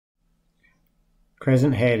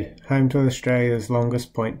Crescent Head, home to Australia's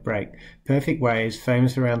longest point break. Perfect waves,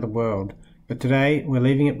 famous around the world. But today, we're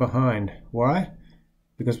leaving it behind. Why?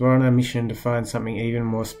 Because we're on a mission to find something even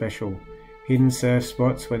more special. Hidden surf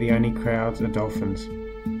spots where the only crowds are dolphins.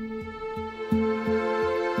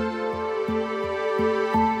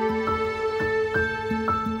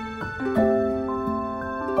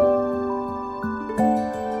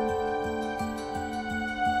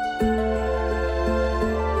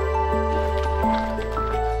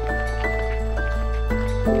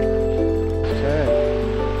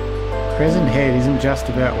 Crescent Head isn't just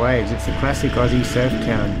about waves, it's a classic Aussie surf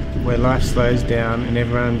town where life slows down and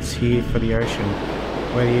everyone's here for the ocean.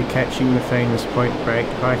 Whether you're catching the famous point break,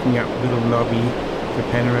 hiking up Little Nobby for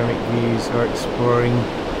panoramic views, or exploring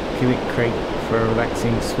Killick Creek for a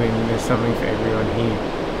relaxing swim, there's something for everyone here.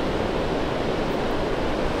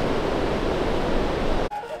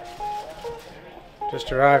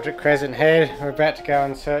 Just arrived at Crescent Head, we're about to go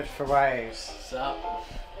and search for waves. What's up?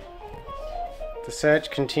 The search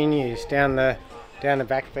continues down the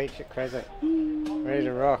back beach at Crescent. Ready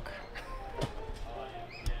to rock.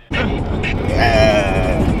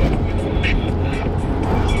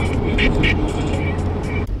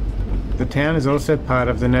 The town is also part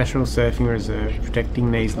of the National Surfing Reserve,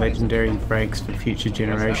 protecting these legendary breaks for future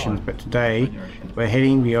generations. But today, we're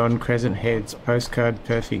heading beyond Crescent Head's postcard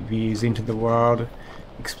perfect views into the wild,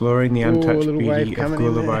 exploring the untouched beauty of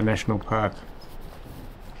Goolawah National Park.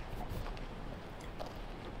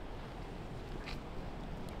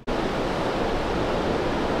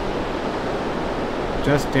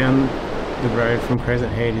 Just down the road from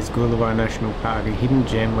Crescent Head is Goolawah National Park, a hidden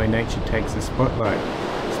gem where nature takes the spotlight.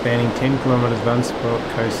 Spanning 10 kilometres of unspoilt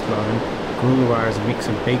coastline, Goolawah is a mix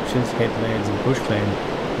of beaches, headlands and bushland,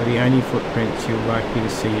 where the only footprints you're likely to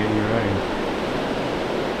see are your own.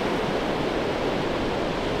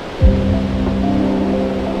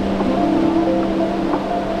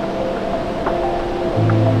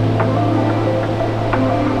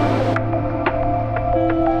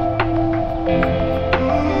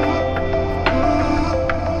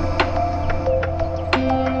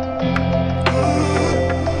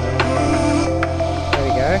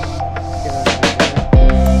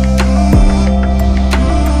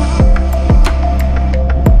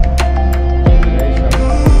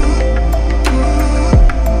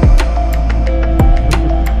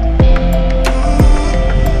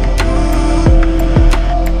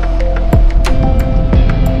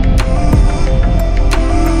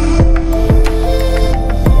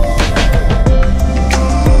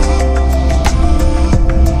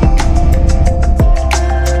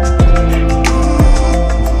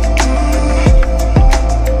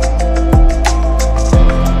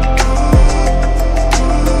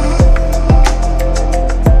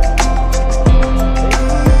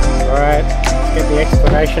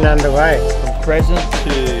 Underway. From Crescent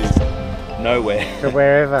to nowhere. To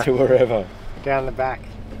wherever. To wherever. Down the back.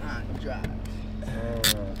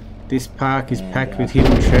 This park is packed with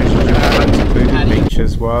hidden treasures of secluded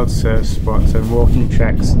beaches, wild surf spots and walking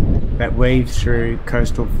tracks that weave through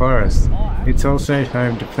coastal forests. It's also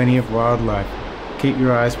home to plenty of wildlife. Keep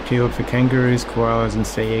your eyes peeled for kangaroos, koalas and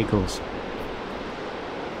sea eagles.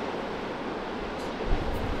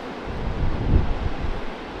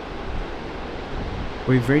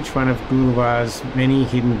 We've reached one of Goolawah's many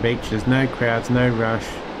hidden beaches. No crowds, no rush,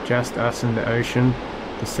 just us and the ocean.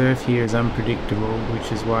 The surf here is unpredictable,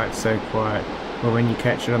 which is why it's so quiet. But when you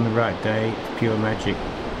catch it on the right day, it's pure magic.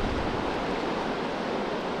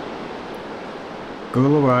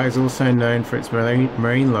 Goolawah is also known for its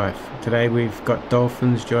marine life. Today we've got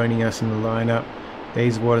dolphins joining us in the lineup.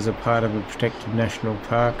 These waters are part of a protected national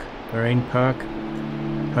park, marine park.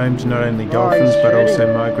 Home to not only dolphins but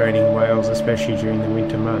also migrating whales, especially during the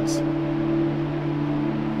winter months.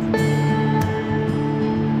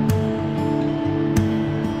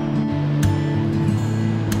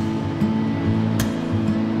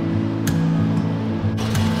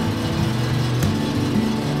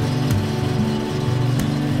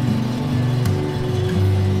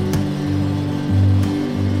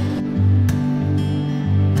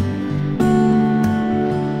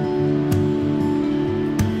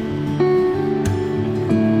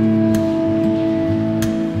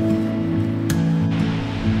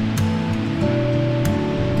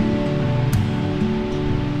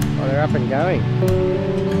 Up and going.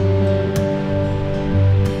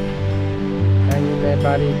 Hang in there,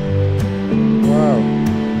 buddy. Whoa.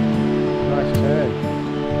 Nice turn.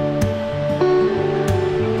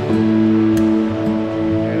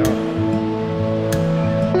 Head off.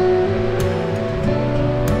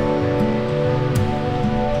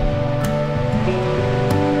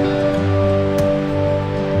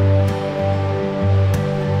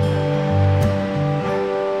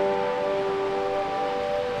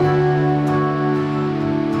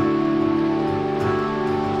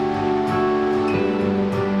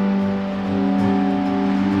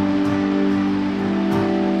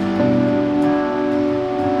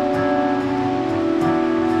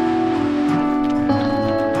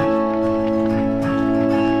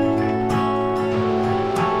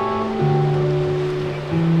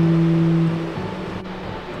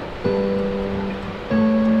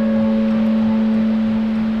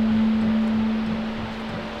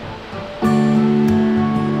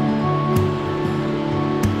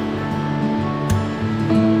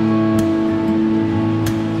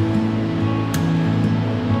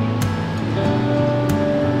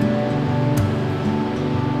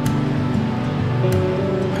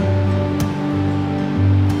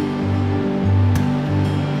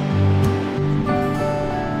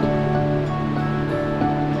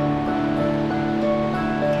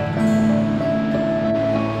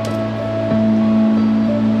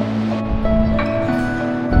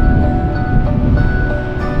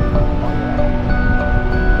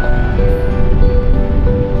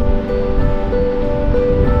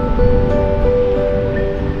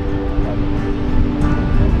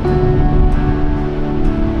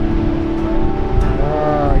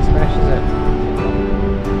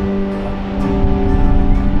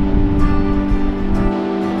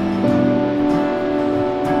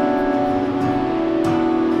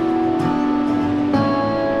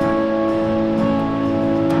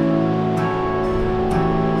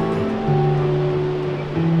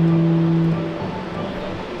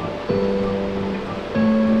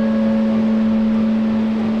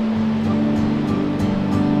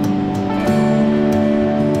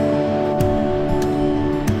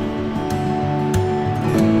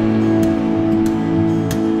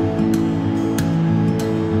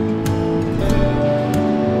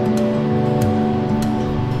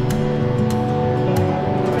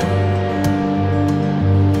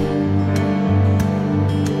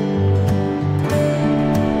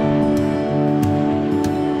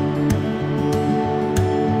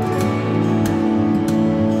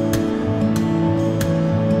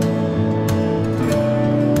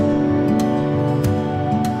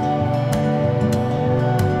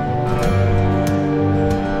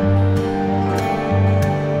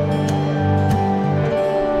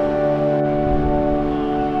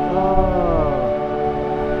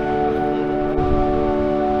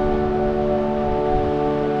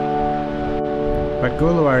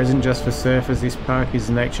 Goolawah isn't just for surfers, this park is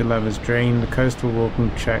a nature lover's dream. The coastal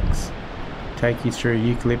walking tracks take you through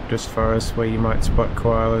eucalyptus forests where you might spot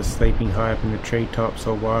koalas sleeping high up in the treetops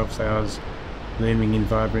or wildflowers blooming in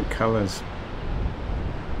vibrant colours.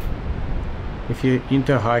 If you're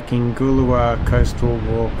into hiking, Goolawah Coastal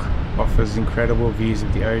Walk offers incredible views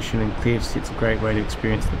of the ocean and cliffs. It's a great way to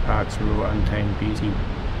experience the park's raw, untamed beauty.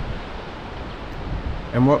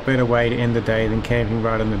 And what better way to end the day than camping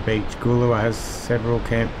right on the beach? Goolawah has several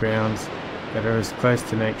campgrounds that are as close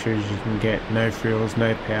to nature as you can get. No frills,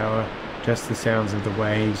 no power, just the sounds of the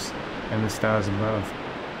waves and the stars above.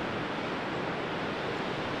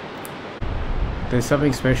 There's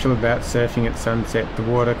something special about surfing at sunset. The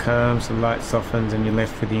water calms, the light softens, and you're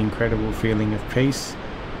left with the incredible feeling of peace.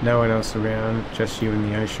 No one else around, just you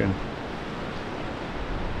and the ocean.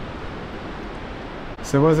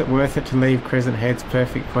 So was it worth it to leave Crescent Head's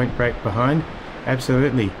perfect point break behind?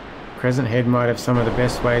 Absolutely. Crescent Head might have some of the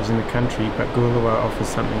best waves in the country, but Goolawah offers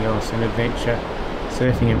something else, an adventure,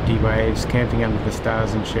 surfing empty waves, camping under the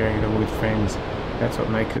stars and sharing it all with friends. That's what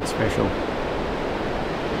makes it special.